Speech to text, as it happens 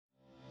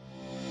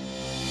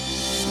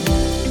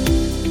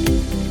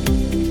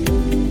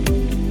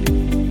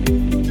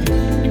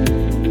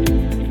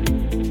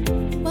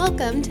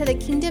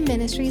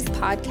Ministries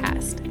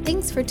podcast.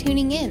 Thanks for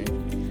tuning in.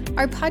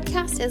 Our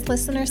podcast is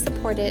listener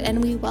supported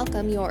and we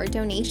welcome your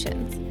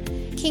donations.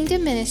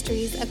 Kingdom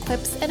Ministries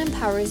equips and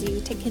empowers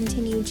you to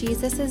continue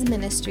Jesus'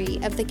 ministry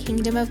of the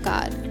kingdom of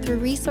God through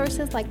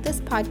resources like this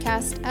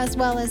podcast, as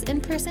well as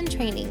in-person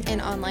training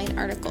and online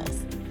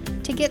articles.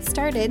 To get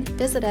started,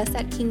 visit us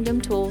at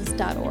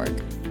kingdomtools.org.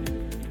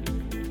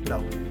 No,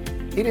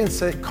 he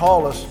didn't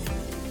call us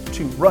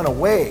to run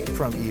away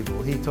from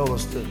evil. He told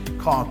us to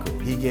conquer.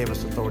 He gave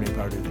us authority and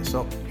power to do this.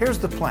 So here's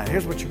the plan.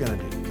 Here's what you're going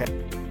to do,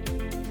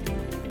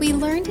 okay? We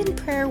learned in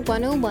Prayer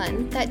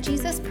 101 that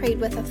Jesus prayed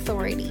with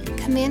authority,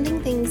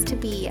 commanding things to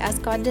be as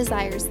God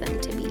desires them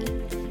to be.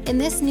 In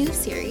this new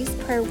series,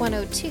 Prayer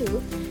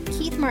 102,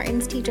 Keith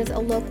Martins teaches a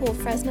local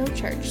Fresno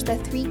church the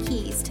 3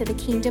 keys to the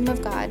kingdom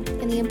of God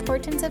and the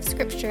importance of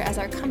Scripture as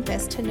our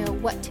compass to know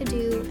what to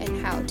do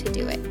and how to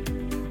do it.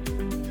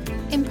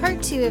 In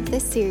part 2 of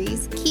this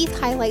series, Keith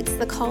highlights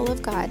the call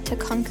of God to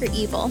conquer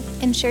evil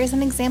and shares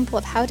an example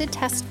of how to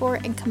test for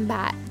and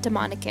combat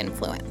demonic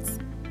influence.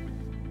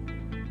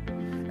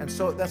 And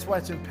so that's why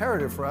it's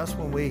imperative for us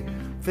when we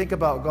think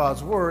about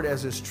God's word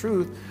as his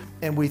truth,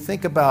 and we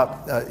think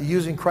about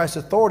using Christ's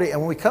authority, and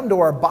when we come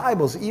to our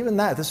Bibles, even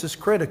this is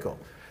critical,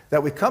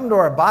 that we come to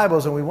our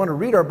Bibles and we want to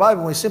read our Bible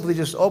and we simply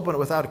just open it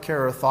without a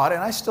care or thought,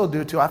 and I still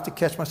do too. I have to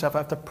catch myself, I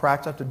have to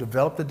practice, I have to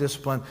develop the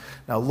discipline.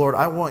 Now, Lord,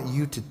 I want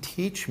you to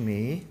teach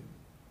me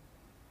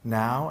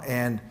now,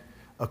 and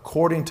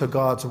according to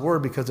God's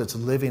word, because it's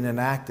living and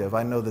active,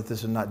 I know that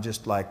this is not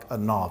just like a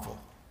novel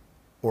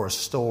or a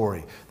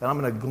story that I'm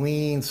going to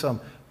glean some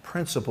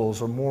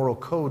principles or moral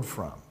code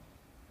from.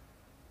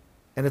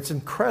 And it's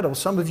incredible.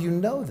 Some of you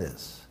know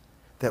this,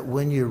 that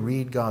when you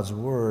read God's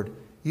word,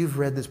 you've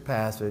read this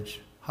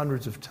passage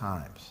hundreds of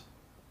times.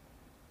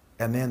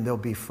 And then there'll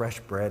be fresh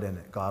bread in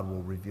it. God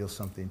will reveal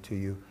something to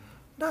you.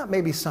 Not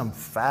maybe some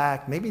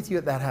fact, maybe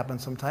that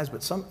happens sometimes,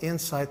 but some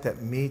insight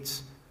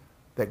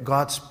that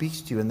God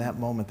speaks to you in that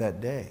moment,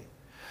 that day.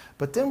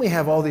 But then we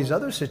have all these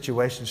other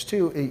situations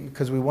too,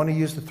 because we want to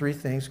use the 3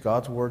 things: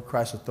 God's word,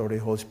 Christ's authority,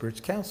 Holy Spirit's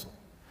counsel.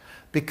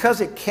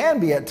 Because it can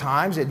be at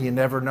times, and you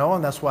never know,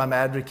 and that's why I'm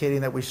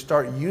advocating that we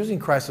start using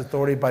Christ's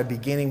authority by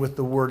beginning with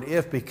the word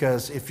if,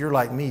 because if you're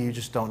like me, you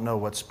just don't know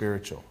what's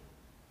spiritual.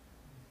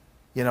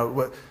 You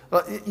know,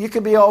 you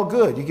could be all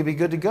good. You could be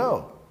good to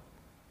go.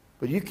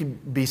 But you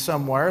could be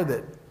somewhere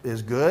that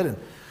is good, and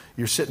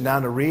you're sitting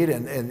down to read,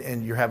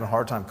 and you're having a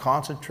hard time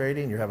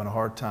concentrating, you're having a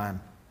hard time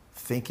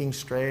thinking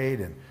straight,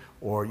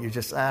 or you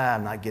just,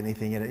 I'm not getting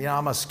anything in it. You know,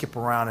 I'm going to skip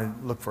around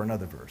and look for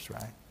another verse,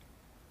 right?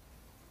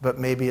 But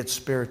maybe it's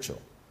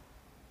spiritual,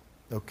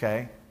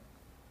 okay?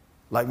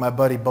 Like my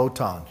buddy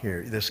Botan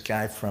here, this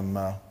guy from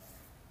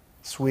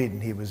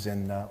Sweden. He was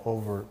in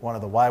over one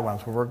of the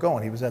YWAMs where we're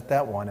going. He was at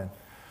that one, and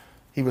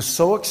he was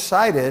so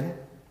excited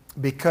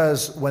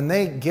because when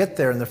they get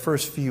there in the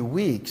first few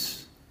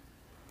weeks,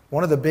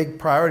 one of the big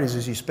priorities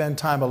is you spend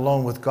time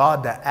alone with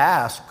God to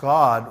ask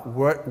God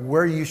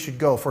where you should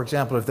go. For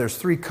example, if there's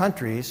 3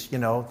 countries, you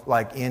know,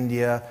 like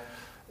India,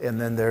 and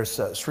then there's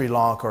Sri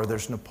Lanka, or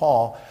there's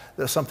Nepal,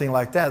 there's something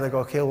like that. They go,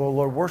 okay, well,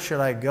 Lord, where should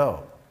I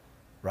go?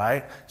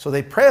 Right? So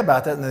they pray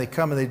about that, and then they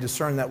come and they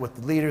discern that with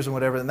the leaders and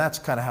whatever, and that's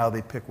kind of how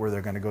they pick where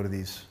they're going to go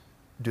to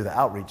do the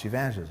outreach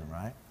evangelism,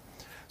 right?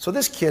 So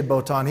this kid,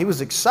 Botan, he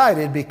was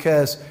excited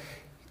because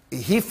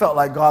he felt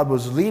like God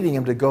was leading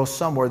him to go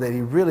somewhere that he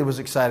really was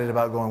excited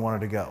about going,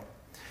 wanted to go.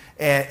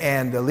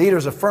 And the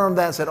leaders affirmed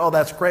that and said, oh,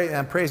 that's great,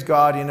 and praise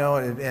God, you know,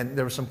 and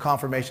there was some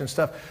confirmation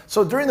stuff.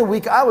 So during the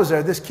week I was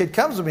there, this kid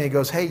comes to me and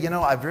goes, hey, you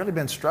know, I've really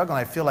been struggling.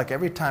 I feel like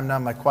every time now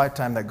in my quiet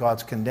time that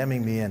God's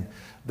condemning me, and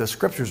the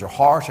scriptures are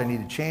harsh. I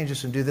need to change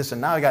this and do this.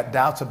 And now I got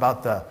doubts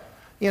about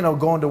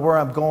going to where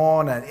I'm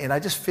going. And I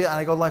just feel, and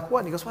I go, like what?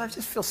 And he goes, well, I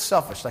just feel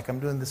selfish, like I'm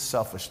doing this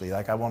selfishly,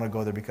 like I want to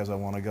go there because I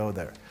want to go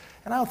there.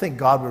 And I don't think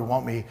God would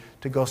want me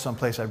to go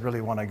someplace I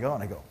really want to go.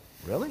 And I go,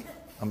 really?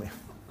 I mean,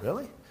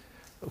 really?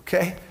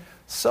 Okay.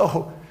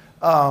 So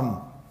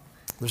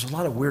there's a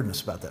lot of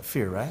weirdness about that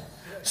fear, right?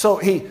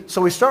 So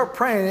we start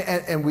praying,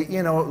 and we,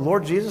 you know,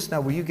 Lord Jesus, now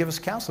will you give us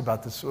counsel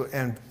about this?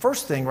 And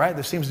first thing, right,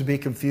 there seems to be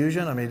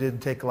confusion. I mean, it didn't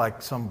take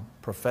like some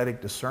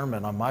prophetic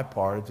discernment on my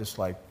part. It just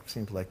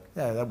seemed like,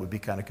 yeah, that would be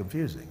kind of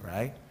confusing,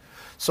 right?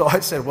 So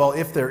I said, well,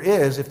 if there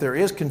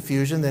is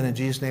confusion, then in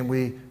Jesus' name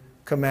we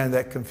command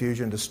that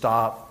confusion to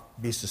stop,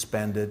 be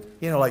suspended.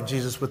 You know, like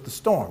Jesus with the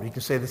storm. You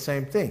can say the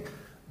same thing.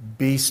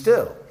 Be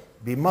still,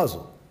 be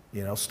muzzled,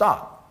 you know,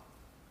 stop.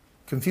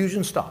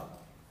 Confusion,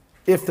 stop.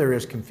 If there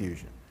is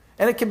confusion.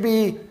 And it can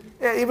be,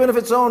 even if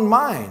it's own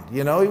mind,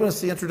 you know, even if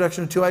it's the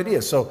introduction of 2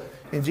 ideas. So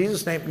in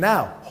Jesus' name,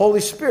 now, Holy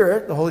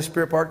Spirit, the Holy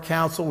Spirit part,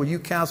 counsel, will you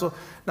counsel?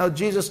 Now,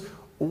 Jesus,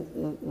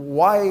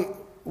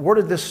 where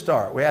did this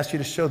start? We asked you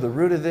to show the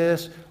root of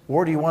this.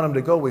 Where do you want them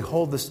to go? We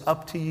hold this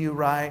up to you,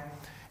 right?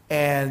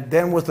 And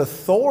then with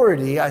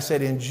authority, I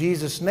said, in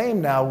Jesus'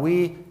 name now,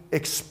 we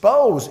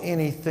expose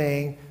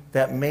anything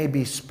that may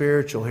be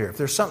spiritual here. If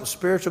there's something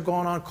spiritual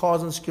going on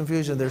causing this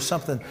confusion, there's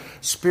something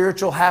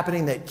spiritual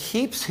happening that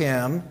keeps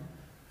him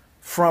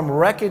from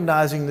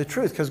recognizing the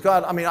truth. Because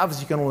God, I mean,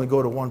 obviously you can only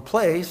go to one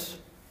place.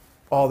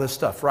 all this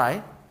stuff,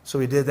 right? So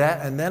he did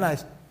that, and then I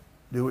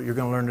do what you're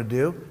going to learn to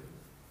do.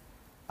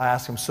 I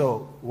asked him,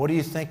 so what are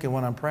you thinking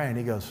when I'm praying?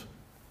 He goes,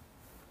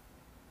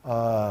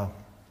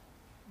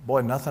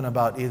 boy, nothing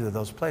about either of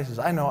those places.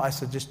 I know. I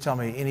said, just tell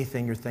me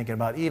anything you're thinking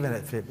about, even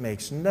if it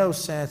makes no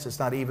sense, it's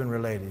not even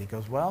related. He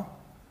goes, well,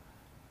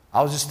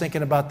 I was just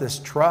thinking about this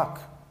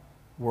truck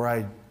where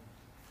I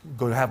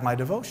go to have my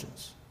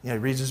devotions. You know, he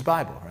reads his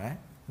Bible, right?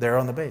 There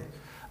on the base.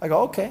 I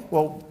go, okay,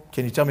 well,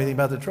 can you tell me anything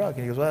about the truck?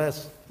 And he goes, well,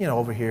 that's,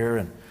 over here.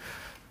 And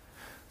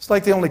it's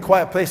like the only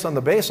quiet place on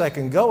the base I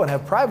can go and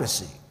have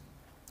privacy.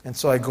 And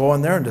so I go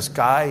in there, and this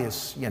guy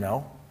is,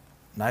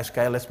 nice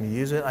guy, lets me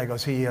use it. I go,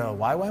 is he a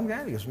YWAM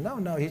guy? He goes,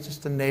 no, he's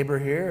just a neighbor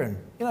here. And,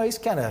 he's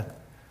kind of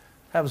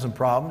having some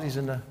problems. He's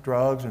into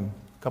drugs and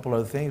a couple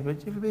other things,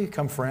 but we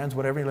become friends,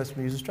 whatever. He lets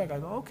me use his truck. I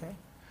go, okay.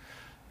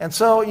 And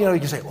so, you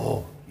can say,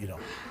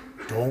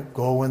 don't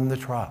go in the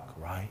truck,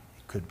 right?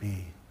 It could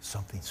be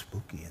something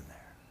spooky in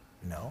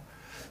there,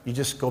 You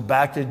just go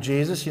back to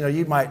Jesus.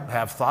 You might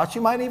have thoughts.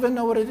 You might even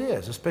know what it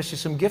is, especially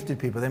some gifted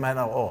people. They might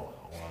know, well,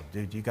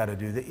 dude, you got to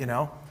do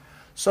that,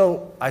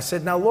 So I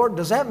said, now, Lord,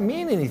 does that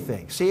mean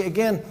anything? See,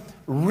 again,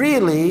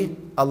 really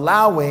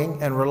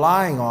allowing and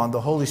relying on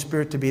the Holy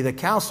Spirit to be the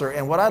counselor.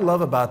 And what I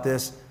love about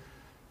this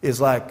is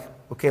like,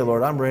 okay,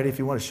 Lord, I'm ready. If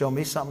you want to show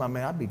me something,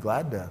 I'd be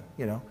glad to,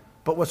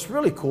 But what's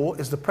really cool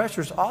is the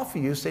pressure's off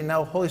of you. Say,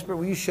 now, Holy Spirit,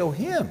 will you show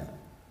him?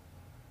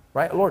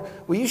 Right? Lord,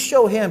 will you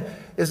show him?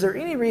 Is there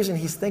any reason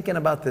he's thinking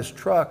about this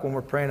truck when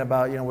we're praying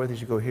about, whether he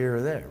should go here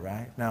or there,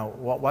 right? Now,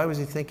 why was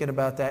he thinking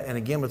about that? And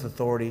again, with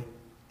authority,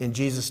 in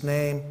Jesus'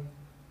 name,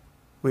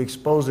 we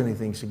expose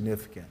anything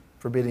significant,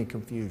 forbidding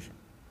confusion.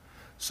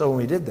 So when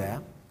we did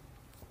that,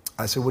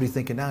 I said, what are you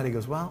thinking now? And he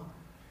goes, well,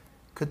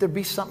 could there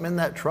be something in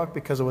that truck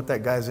because of what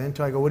that guy's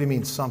into? I go, what do you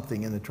mean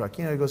something in the truck?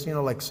 He goes,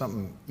 like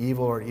something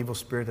evil or evil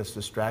spirit that's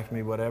distracting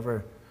me,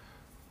 whatever.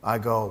 I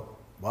go,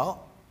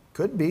 well,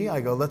 could be.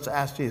 I go, let's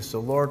ask Jesus. So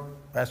Lord,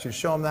 I asked you to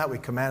show him that. We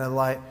commanded the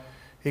light.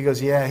 He goes,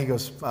 yeah. He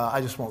goes,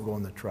 I just won't go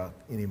in the truck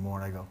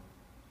anymore. And I go,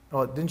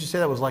 oh, didn't you say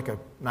that was like a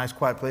nice,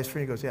 quiet place for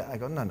you? He goes, yeah. I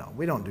go, no,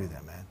 we don't do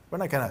that, man. We're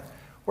not going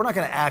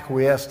to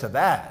acquiesce to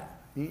that.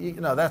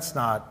 That's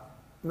not.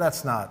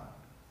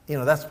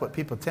 That's what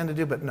people tend to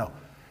do. But no,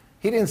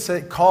 he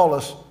didn't call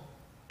us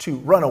to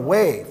run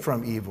away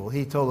from evil.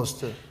 He told us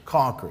to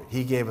conquer it.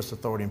 He gave us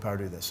authority and power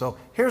to do this. So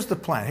here's the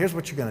plan. Here's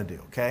what you're going to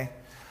do, okay?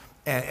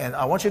 And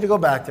I want you to go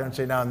back there and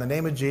say, now, in the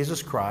name of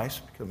Jesus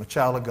Christ, because I'm a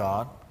child of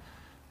God,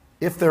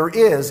 if there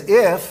is,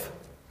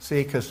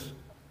 because,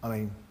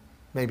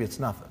 maybe it's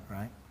nothing,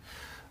 right?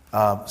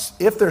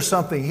 If there's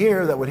something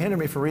here that would hinder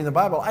me from reading the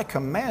Bible, I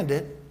command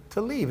it to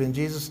leave in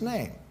Jesus'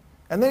 name.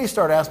 And then he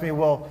started asking me,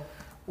 well,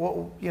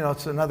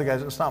 it's another guy,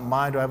 it's not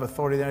mine, do I have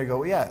authority there? I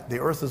go, yeah, the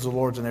earth is the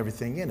Lord's and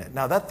everything in it.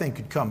 Now, that thing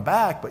could come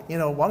back, but,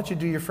 why don't you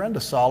do your friend a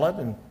solid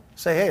and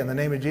say, hey, in the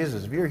name of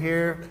Jesus, if you're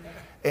here,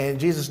 in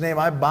Jesus' name,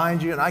 I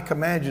bind you and I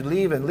command you to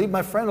leave and leave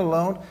my friend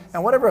alone.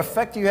 And whatever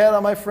effect you had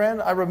on my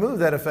friend, I remove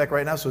that effect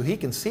right now so he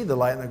can see the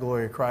light and the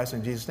glory of Christ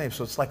in Jesus' name.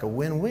 So it's like a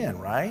win-win,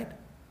 right?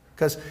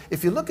 Because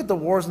if you look at the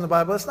wars in the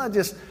Bible, it's not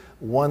just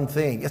one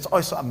thing. It's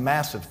always a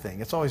massive thing.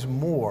 It's always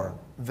more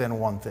than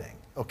one thing,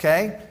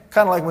 okay?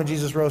 Kind of like when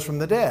Jesus rose from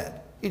the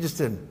dead. He just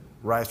didn't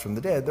rise from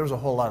the dead. There was a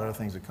whole lot of other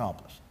things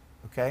accomplished,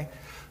 okay?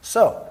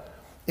 So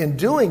in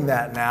doing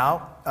that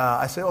now,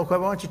 I said, okay,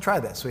 why don't you try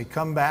that? So he'd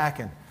come back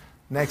and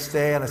next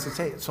day, and I said,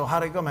 hey, so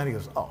how'd it go, man? He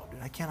goes, oh,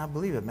 dude, I cannot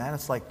believe it, man.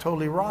 It's like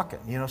totally rocking.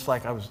 It's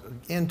like I was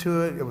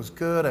into it. It was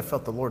good. I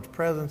felt the Lord's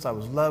presence. I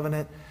was loving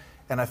it.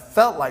 And I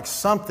felt like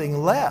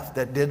something left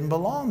that didn't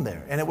belong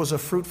there. And it was a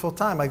fruitful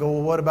time. I go,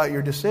 well, what about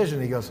your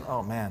decision? He goes,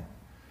 oh, man,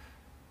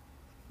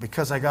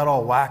 because I got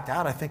all whacked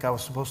out, I think I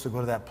was supposed to go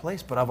to that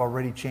place, but I've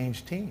already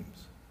changed teams,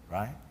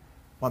 right?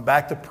 Went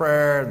back to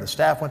prayer, and the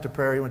staff went to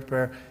prayer. He went to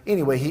prayer.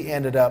 Anyway, he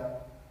ended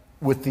up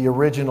with the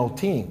original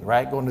team,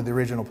 right, going to the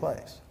original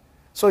place.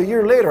 So a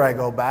year later, I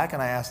go back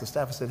and I asked the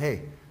staff, I said,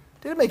 hey,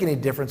 did it make any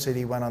difference that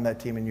he went on that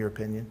team in your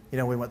opinion?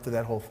 We went through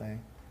that whole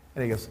thing.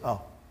 And he goes,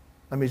 oh,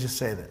 let me just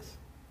say this.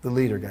 The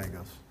leader guy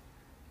goes,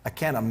 I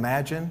can't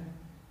imagine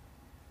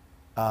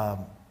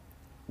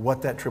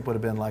what that trip would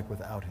have been like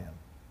without him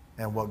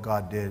and what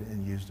God did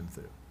and used him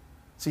through.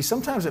 See,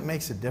 sometimes it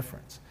makes a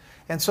difference.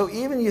 And so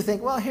even you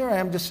think, well, here I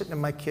am just sitting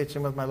in my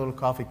kitchen with my little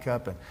coffee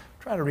cup and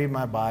trying to read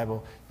my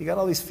Bible. You got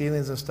all these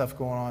feelings and stuff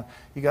going on.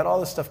 You got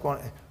all this stuff going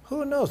on.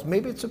 Who knows?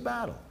 Maybe it's a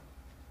battle.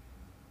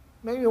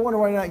 Maybe you wonder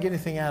why you're not getting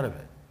anything out of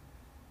it.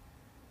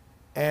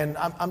 And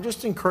I'm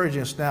just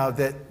encouraging us now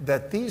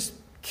that these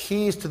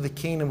keys to the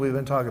kingdom we've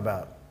been talking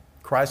about,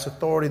 Christ's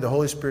authority, the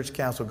Holy Spirit's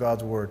counsel,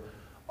 God's word,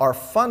 are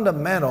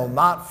fundamental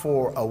not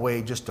for a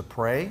way just to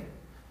pray,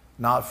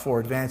 not for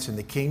advancing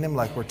the kingdom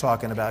like we're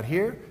talking about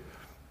here,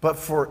 but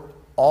for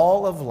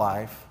all of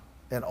life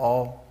and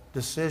all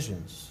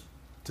decisions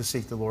to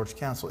seek the Lord's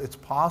counsel. It's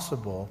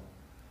possible.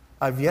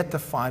 I've yet to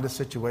find a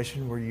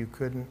situation where you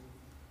couldn't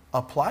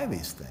apply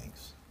these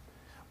things.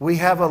 We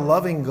have a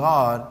loving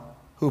God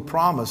who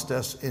promised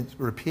us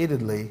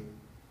repeatedly,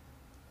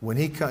 when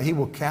he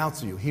will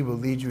counsel you, he will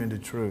lead you into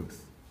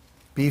truth.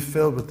 Be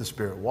filled with the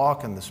Spirit.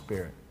 Walk in the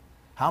Spirit.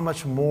 How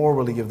much more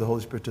will he give the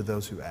Holy Spirit to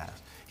those who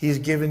ask? He's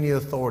given you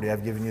authority.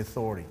 I've given you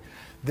authority.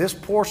 This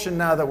portion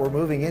now that we're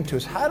moving into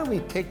is how do we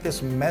take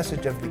this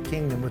message of the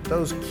kingdom with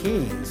those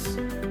keys?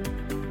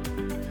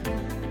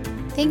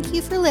 Thank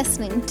you for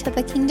listening to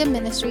the Kingdom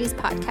Ministries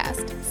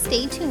podcast.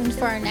 Stay tuned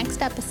for our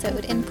next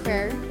episode in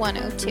Prayer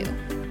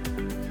 102.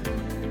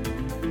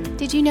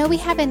 Did you know we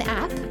have an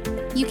app?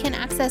 You can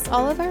access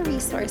all of our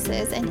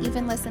resources and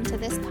even listen to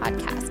this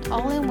podcast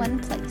all in one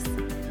place.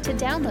 To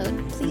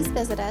download, please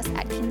visit us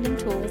at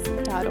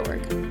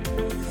kingdomtools.org.